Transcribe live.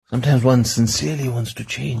Sometimes one sincerely wants to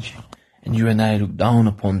change, and you and I look down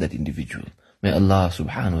upon that individual. May Allah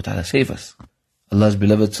subhanahu wa ta'ala save us. Allah's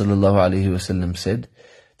beloved sallallahu alayhi wasallam said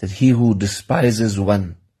that he who despises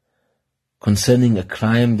one concerning a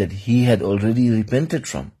crime that he had already repented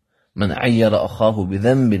from, man ayyara akhahu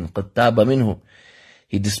bidhanbin qad taba minhu,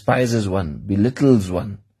 he despises one, belittles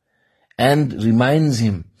one, and reminds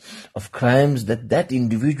him of crimes that that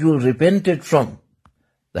individual repented from.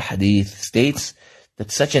 The hadith states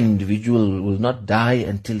that such an individual will not die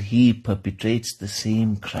until he perpetrates the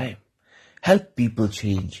same crime. Help people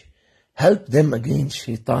change. Help them against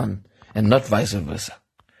shaitan, and not vice versa.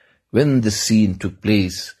 When this scene took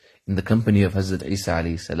place in the company of Hazrat Easa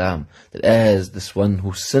AS, that as this one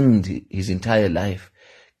who sinned his entire life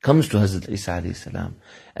comes to Hazrat Easa AS,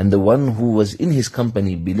 and the one who was in his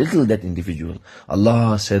company belittled that individual,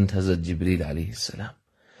 Allah sent Hazrat Jibreel AS.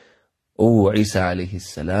 O Isa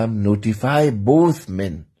AS, notify both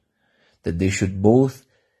men that they should both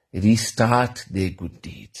restart their good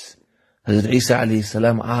deeds. Hazrat Easa AS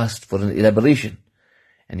asked for an elaboration,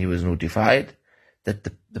 and he was notified that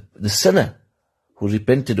the sinner who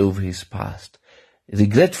repented over his past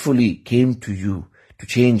regretfully came to you to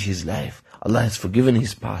change his life. Allah has forgiven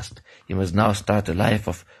his past. He must now start a life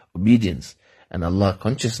of obedience and Allah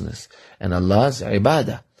consciousness and Allah's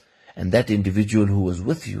ibadah. And that individual who was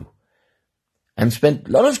with you and spent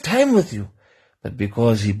a lot of time with you, but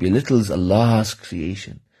because he belittles Allah's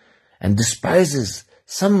creation and despises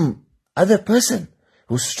some other person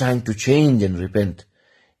who's trying to change and repent,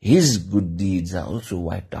 his good deeds are also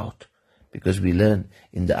wiped out. Because we learn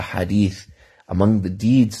in the ahadith, among the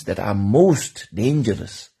deeds that are most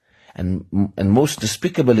dangerous and most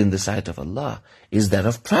despicable in the sight of Allah is that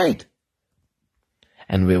of pride.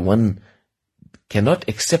 And where one cannot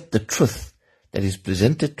accept the truth that is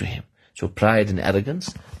presented to him. So pride and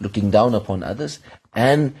arrogance, looking down upon others,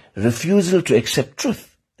 and refusal to accept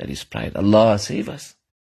truth, that is pride. Allah save us.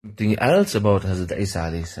 Something else about Hazrat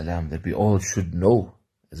Easa AS that we all should know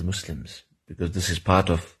as Muslims, because this is part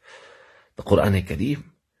of the Quran Kareem.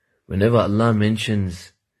 Whenever Allah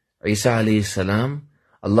mentions Isa alayhi salam,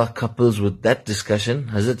 Allah couples with that discussion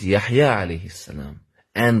Hazrat Yahya alayhi salam,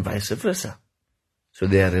 and vice versa. So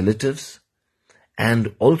they are relatives,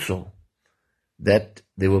 and also that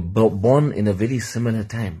they were born in a very similar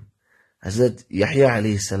time. Hazrat Yahya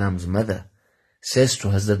alayhi salam's mother says to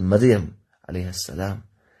Hazrat Maryam alayhi salam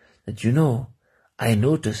that, you know, I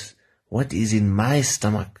notice what is in my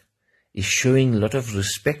stomach is showing a lot of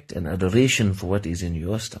respect and adoration for what is in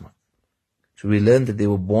your stomach. So we learn that they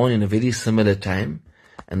were born in a very similar time,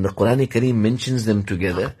 and the Quran Kareem mentions them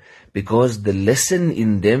together because the lesson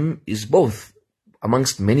in them is both.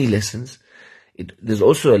 Amongst many lessons, there's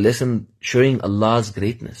also a lesson showing Allah's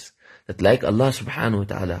greatness. That like Allah subhanahu wa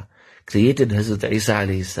ta'ala created Hazrat Isa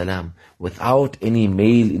alayhi salam without any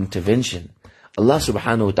male intervention, Allah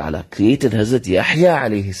subhanahu wa ta'ala created Hazrat Yahya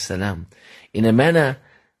alayhi salam in a manner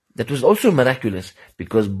that was also miraculous,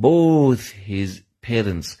 because both his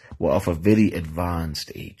parents were of a very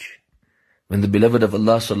advanced age. When the beloved of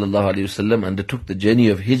Allah sallallahu alayhi wasallam undertook the journey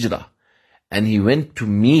of Hijrah, and he went to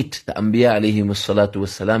meet the Anbiya alayhi salatu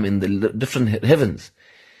wasalam in the different heavens,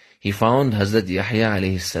 he found Hazrat Yahya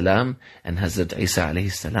alayhi salam and Hazrat Isa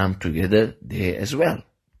alayhi salam together there as well.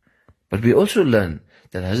 But we also learn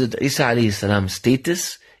that Hazrat Isa alayhi salam's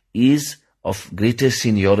status is of greater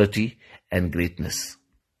seniority and greatness.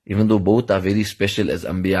 Even though both are very special as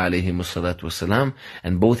Anbiya alayhi salatu wasalam,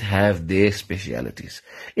 and both have their specialities.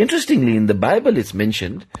 Interestingly, in the Bible it's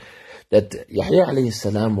mentioned that Yahya alayhi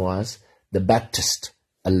salam was the Baptist,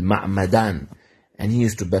 Al-Ma'madan, and he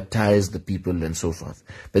used to baptize the people and so forth.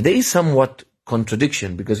 But there is somewhat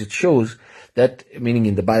contradiction, because it shows that, meaning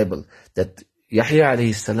in the Bible, that Yahya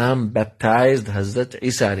alayhi salam baptized Hazrat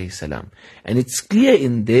Isa alayhi salam. And it's clear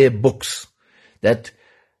in their books that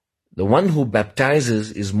the one who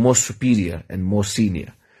baptizes is more superior and more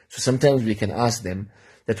senior. So sometimes we can ask them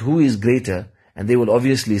that who is greater, and they will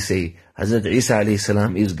obviously say Hazrat Isa alayhi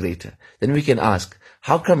salam is greater. Then we can ask,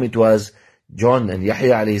 how come it was John and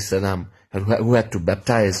Yahya alayhi salam who had to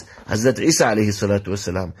baptize Hazrat Isa alayhi salatu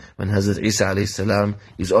wasalam, when Hazrat Isa alayhi salam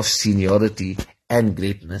is of seniority and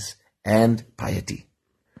greatness and piety?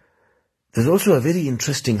 There's also a very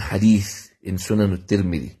interesting hadith in Sunan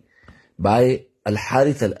al-Tirmidhi by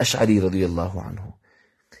Al-Harith al-Ash'ari radiyallahu anhu.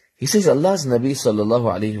 He says Allah's Nabi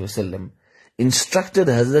sallallahu alayhi wasallam instructed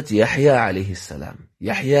Hazrat Yahya alayhi salam,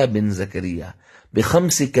 Yahya bin Zakaria,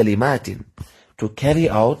 بِخَمْسِ كَلِمَاتٍ, to carry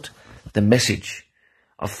out the message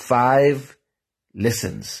of 5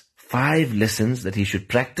 lessons that he should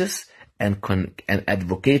practice and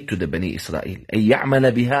advocate to the Bani Israel. أن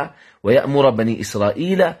يعمل بها ويأمر بني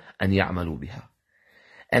إسرائيل أن يعملوا بها.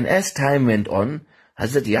 And as time went on,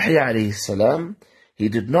 Hazrat Yahya alayhi salam, he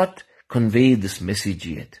did not convey this message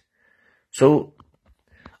yet. So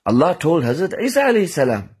Allah told Hazrat Easa alayhi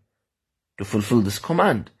salam to fulfill this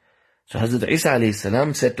command. So Hazrat Easa alayhi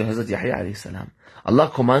salam said to Hazrat Yahya alayhi salam, Allah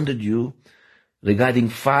commanded you regarding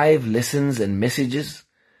 5 lessons and messages,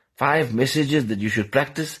 5 messages that you should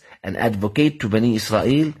practice and advocate to Bani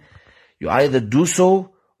Israel. You either do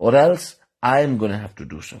so or else I am going to have to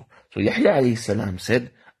do so. So Yahya alayhi salam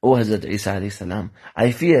said, O Hazrat Easa alayhi salam,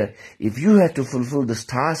 I fear if you had to fulfill this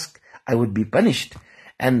task, I would be punished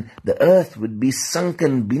and the earth would be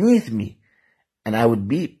sunken beneath me and I would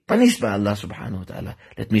be punished by Allah subhanahu wa ta'ala.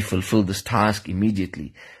 Let me fulfill this task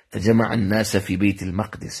immediately. فَجَمَعَ النَّاسَ فِي بَيْتِ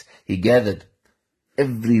الْمَقْدِسِ. He gathered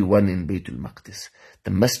everyone in Bayt al-Maqdis.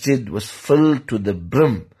 The masjid was filled to the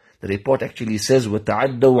brim. The report actually says,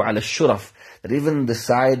 وَتَعَدَّوْا عَلَى الشُّرَفِ, that even the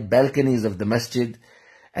side balconies of the masjid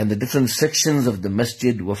and the different sections of the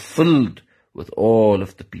masjid were filled with all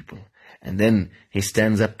of the people. And then he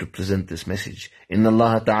stands up to present this message. Inna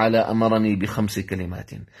Allah ta'ala amarani bi khamsi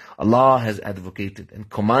kalimatin. Allah has advocated and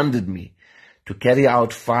commanded me to carry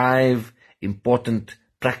out 5 important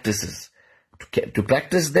practices. To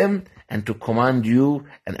practice them and to command you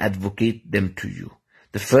and advocate them to you.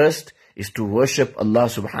 The first is to worship Allah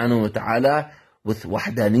subhanahu wa ta'ala with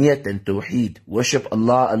wahdaniyat and tawheed. Worship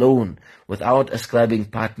Allah alone without ascribing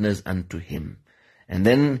partners unto Him. And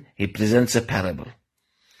then he presents a parable.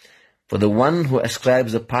 For the one who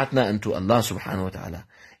ascribes a partner unto Allah subhanahu wa ta'ala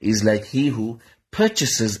is like he who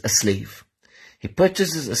purchases a slave. He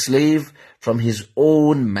purchases a slave from his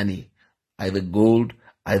own money, either gold,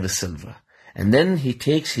 either silver. And then he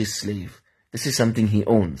takes his slave. This is something he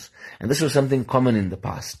owns. And this was something common in the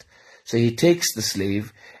past. So he takes the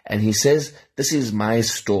slave and he says, this is my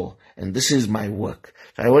store and this is my work.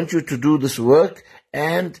 So I want you to do this work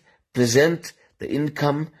and present the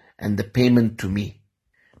income and the payment to me.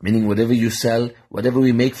 Meaning whatever you sell, whatever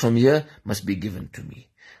we make from here must be given to me.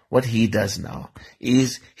 What he does now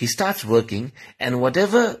is he starts working and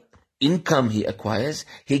whatever income he acquires,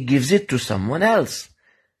 he gives it to someone else.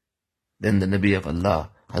 Then the Nabi of Allah,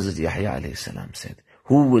 Hazrat Yahya alayhi salam said,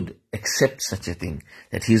 who would accept such a thing?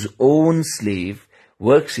 That his own slave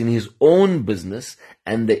works in his own business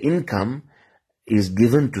and the income is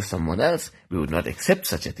given to someone else. We would not accept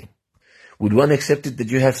such a thing. Would one accept it that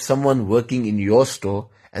you have someone working in your store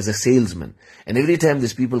as a salesman, and every time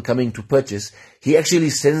there's people coming to purchase, he actually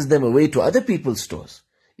sends them away to other people's stores?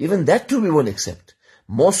 Even that too we won't accept.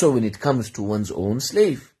 More so when it comes to one's own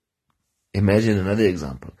slave. Imagine another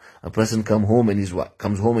example. A person comes home and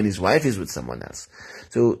his wife is with someone else.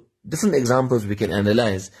 So different examples we can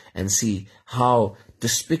analyze and see how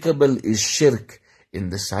despicable is shirk in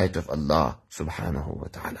the sight of Allah subhanahu wa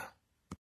ta'ala.